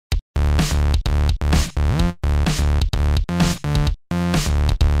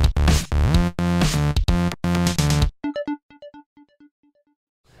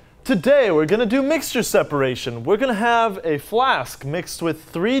Today we're going to do mixture separation. We're going to have a flask mixed with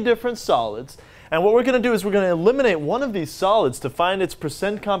 3 different solids, and what we're going to do is we're going to eliminate one of these solids to find its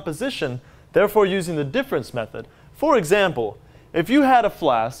percent composition, therefore using the difference method. For example, if you had a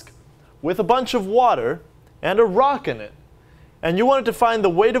flask with a bunch of water and a rock in it, and you wanted to find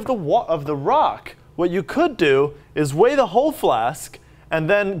the weight of the rock, what you could do is weigh the whole flask and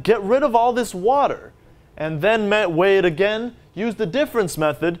then get rid of all this water, and then weigh it again, use the difference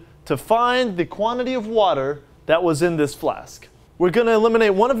method to find the quantity of water that was in this flask. We're going to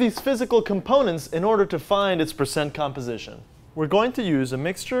eliminate one of these physical components in order to find its percent composition. We're going to use a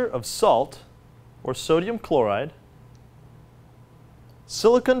mixture of salt, or sodium chloride,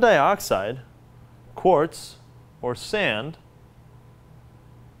 silicon dioxide, quartz, or sand,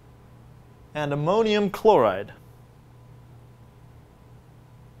 and ammonium chloride.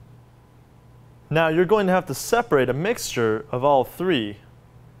 Now you're going to have to separate a mixture of all 3.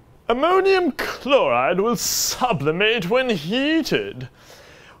 Ammonium chloride will sublimate when heated.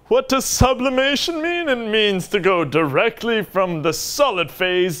 What does sublimation mean? It means to go directly from the solid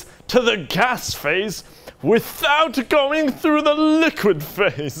phase to the gas phase without going through the liquid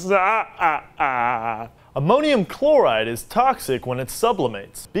phase. Ammonium chloride is toxic when it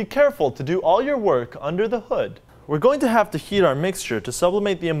sublimates. Be careful to do all your work under the hood. We're going to have to heat our mixture to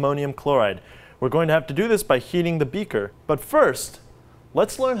sublimate the ammonium chloride. We're going to have to do this by heating the beaker. But first,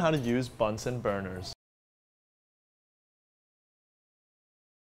 let's learn how to use Bunsen burners.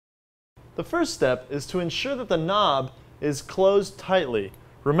 The first step is to ensure that the knob is closed tightly.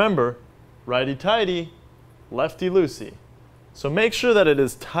 Remember, righty-tighty, lefty-loosey. So make sure that it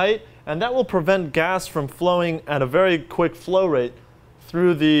is tight, and that will prevent gas from flowing at a very quick flow rate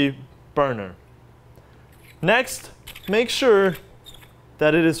through the burner. Next, make sure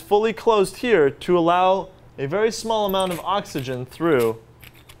that it is fully closed here to allow a very small amount of oxygen through,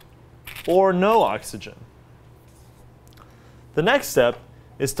 or no oxygen. The next step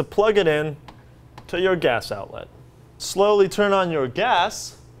is to plug it in to your gas outlet. Slowly turn on your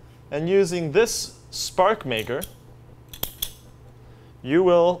gas, and using this spark maker, you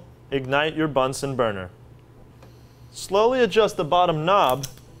will ignite your Bunsen burner. Slowly adjust the bottom knob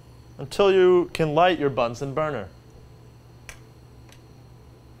until you can light your Bunsen burner.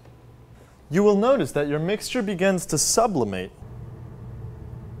 You will notice that your mixture begins to sublimate.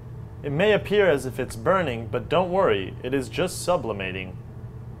 It may appear as if it's burning, but don't worry, it is just sublimating.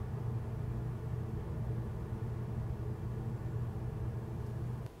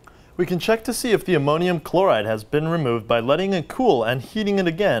 We can check to see if the ammonium chloride has been removed by letting it cool and heating it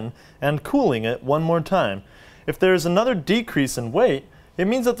again and cooling it one more time. If there is another decrease in weight, it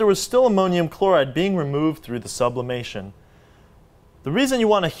means that there was still ammonium chloride being removed through the sublimation. The reason you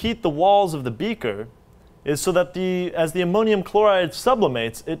want to heat the walls of the beaker is so that as the ammonium chloride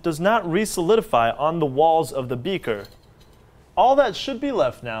sublimates, it does not re-solidify on the walls of the beaker. All that should be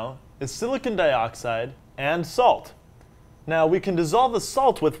left now is silicon dioxide and salt. Now we can dissolve the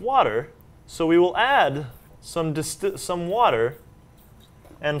salt with water, so we will add some water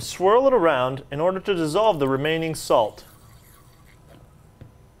and swirl it around in order to dissolve the remaining salt.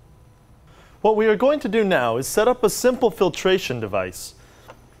 What we are going to do now is set up a simple filtration device.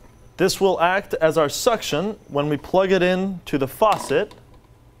 This will act as our suction when we plug it in to the faucet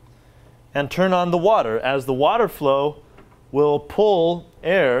and turn on the water, as the water flow will pull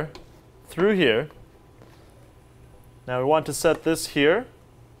air through here. Now we want to set this here.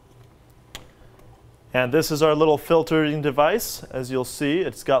 And this is our little filtering device. As you'll see,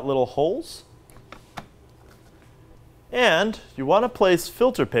 it's got little holes. And you want to place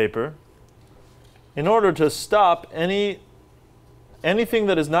filter paper in order to stop anything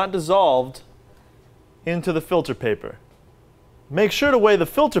that is not dissolved into the filter paper. Make sure to weigh the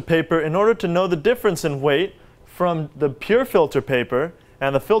filter paper in order to know the difference in weight from the pure filter paper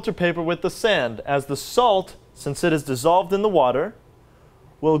and the filter paper with the sand, as the salt, since it is dissolved in the water,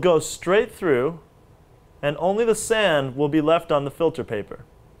 will go straight through and only the sand will be left on the filter paper.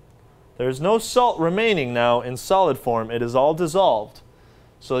 There is no salt remaining now in solid form, it is all dissolved.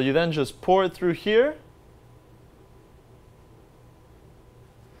 So you then just pour it through here.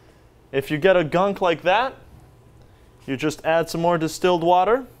 If you get a gunk like that, you just add some more distilled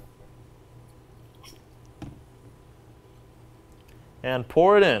water and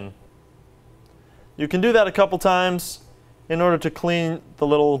pour it in. You can do that a couple times in order to clean the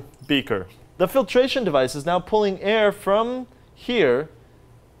little beaker. The filtration device is now pulling air from here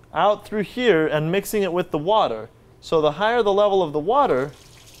out through here and mixing it with the water. So the higher the level of the water,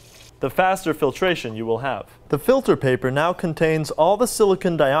 the faster filtration you will have. The filter paper now contains all the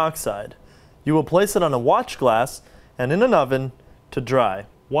silicon dioxide. You will place it on a watch glass and in an oven to dry.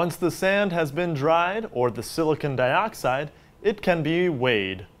 Once the sand has been dried, or the silicon dioxide, it can be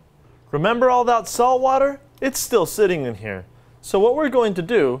weighed. Remember all that salt water? It's still sitting in here. So what we're going to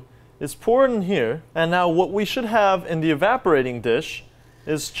do is pour it in here, and now what we should have in the evaporating dish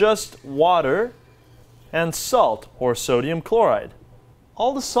is just water and salt, or sodium chloride.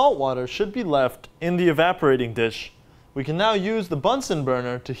 All the salt water should be left in the evaporating dish. We can now use the Bunsen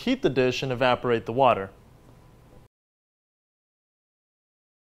burner to heat the dish and evaporate the water.